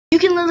You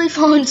can literally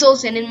find Soul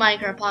Sand in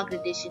Minecraft Pocket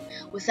Edition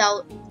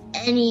without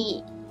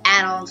any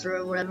add-ons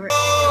or whatever.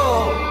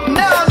 Oh, no,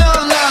 no,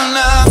 no,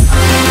 no.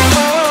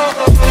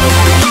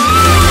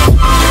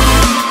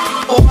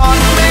 Oh, I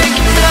wanna make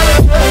it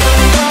better.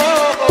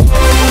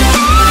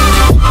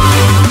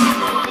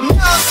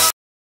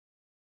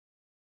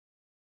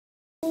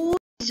 What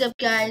is up,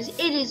 guys?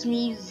 It is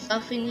me,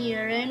 Zuffen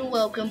here, and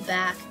welcome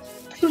back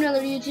to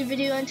another YouTube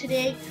video. And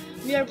today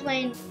we are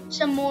playing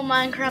some more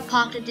Minecraft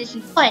Pocket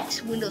Edition,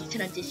 but Windows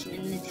 10 Edition.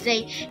 And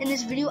today, in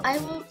this video, I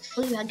will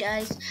show you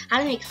guys how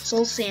to make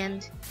Soul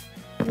Sand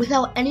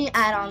without any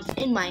add-ons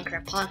in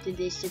Minecraft Pocket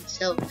Edition.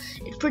 So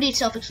it's pretty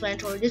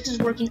self-explanatory. This is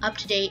working up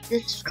to date.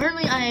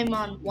 Currently I am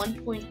on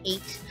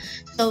 1.8.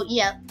 So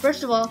yeah,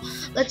 first of all,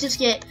 let's just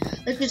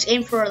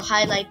aim for a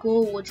highlight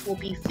goal, which will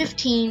be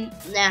 15.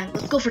 Nah,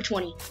 let's go for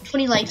 20.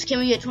 20 likes. Can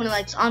we get 20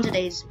 likes on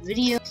today's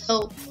video?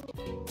 So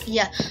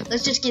yeah,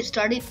 let's just get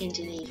started in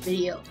today's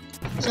video.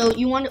 So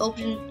you want to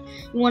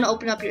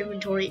open up your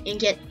inventory and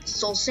get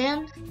Soul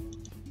Sand,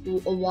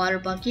 a water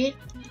bucket,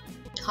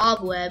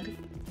 cobwebs,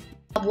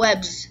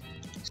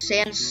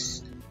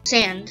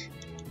 sand,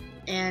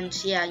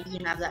 and yeah, you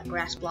can have that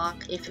grass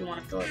block if you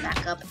want to fill it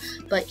back up.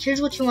 But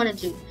here's what you want to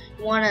do.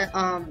 You want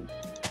to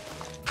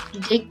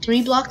dig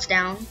 3 blocks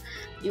down.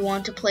 You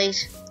want to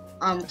place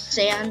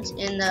sand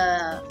in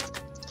the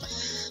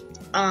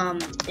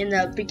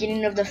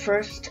beginning of the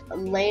first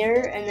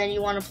layer, and then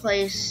you want to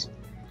place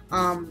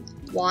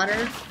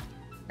water,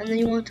 and then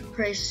you want to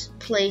place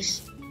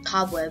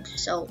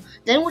cobwebs. So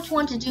then what you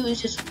want to do is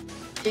just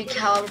dig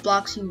however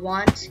blocks you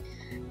want.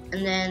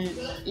 And then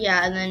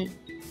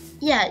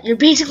you're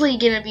basically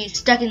gonna be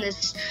stuck in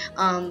this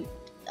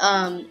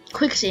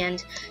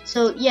QuickSand.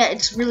 So yeah,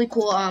 it's really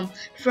cool.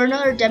 For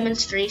another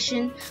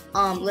demonstration,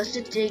 let's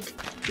just dig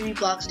 3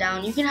 blocks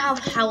down. You can have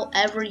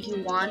however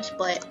you want,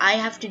 but I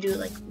have to do it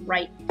like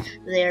right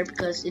there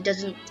because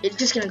it's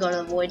just gonna go to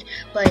the void.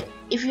 But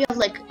if you have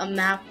like a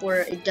map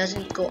where it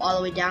doesn't go all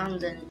the way down,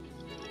 then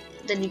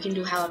you can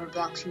do however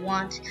blocks you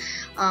want.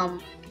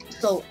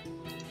 Soul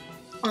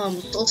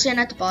sand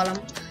at the bottom,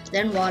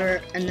 then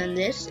water, and then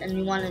this, and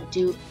you want to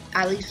do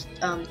at least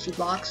 2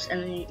 blocks,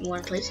 and then you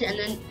want to place it, and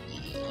then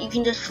you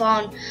can just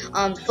fall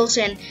on Soul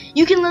Sand.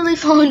 You can literally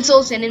fall in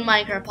Soul Sand in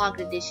Minecraft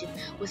Pocket Edition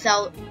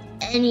without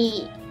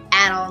any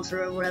add-ons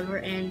or whatever,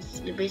 and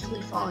you're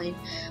basically falling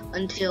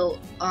until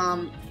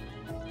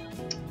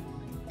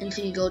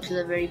you go to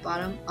the very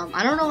bottom.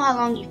 I don't know how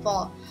long you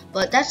fall,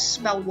 but that's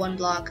about 1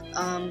 block.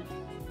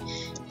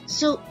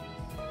 So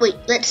wait,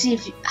 let's see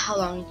how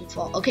long you can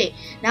fall. Okay,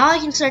 now I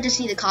can start to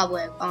see the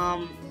cobweb.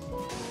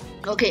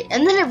 Okay,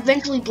 and then it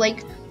eventually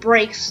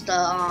breaks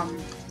the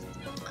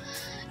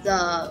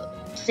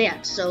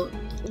sand. So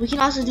we can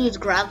also do is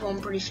gravel.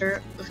 I'm pretty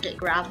sure. Let's get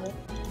gravel,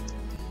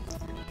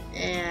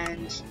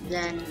 and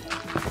then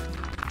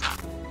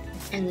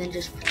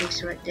just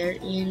place it right there.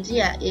 And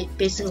yeah, it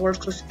basically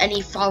works with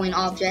any falling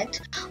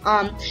object.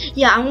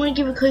 Yeah, I want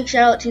to give a quick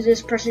shout out to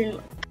this person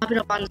popping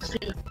up on the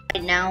screen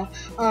right now.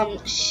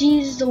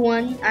 She's the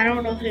one, I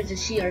don't know if it's a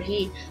she or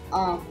he,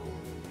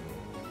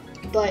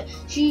 but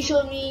she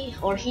showed me,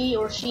 or he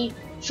or she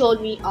showed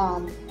me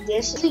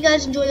this. If you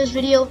guys enjoyed this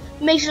video,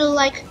 make sure to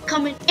like,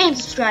 comment, and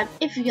subscribe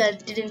if you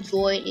guys did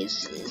enjoy it.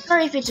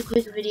 Sorry if it's a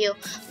quick video,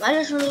 but I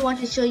just really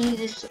wanted to show you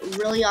this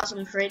really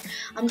awesome trick.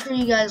 I'm sure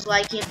you guys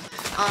like it.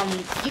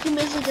 You can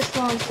basically just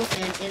fall on Soul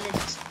Sand, and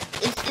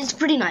it's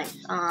pretty nice.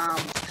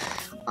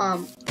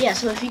 Yeah,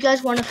 so if you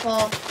guys want to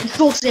fall in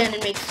Soul Sand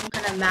and make some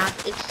kind of map,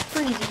 it's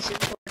pretty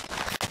decent.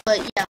 But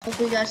yeah,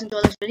 hopefully you guys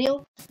enjoy this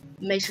video.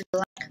 Make sure to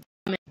like,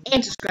 comment,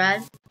 and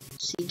subscribe.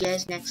 See you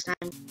guys next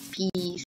time. Peace.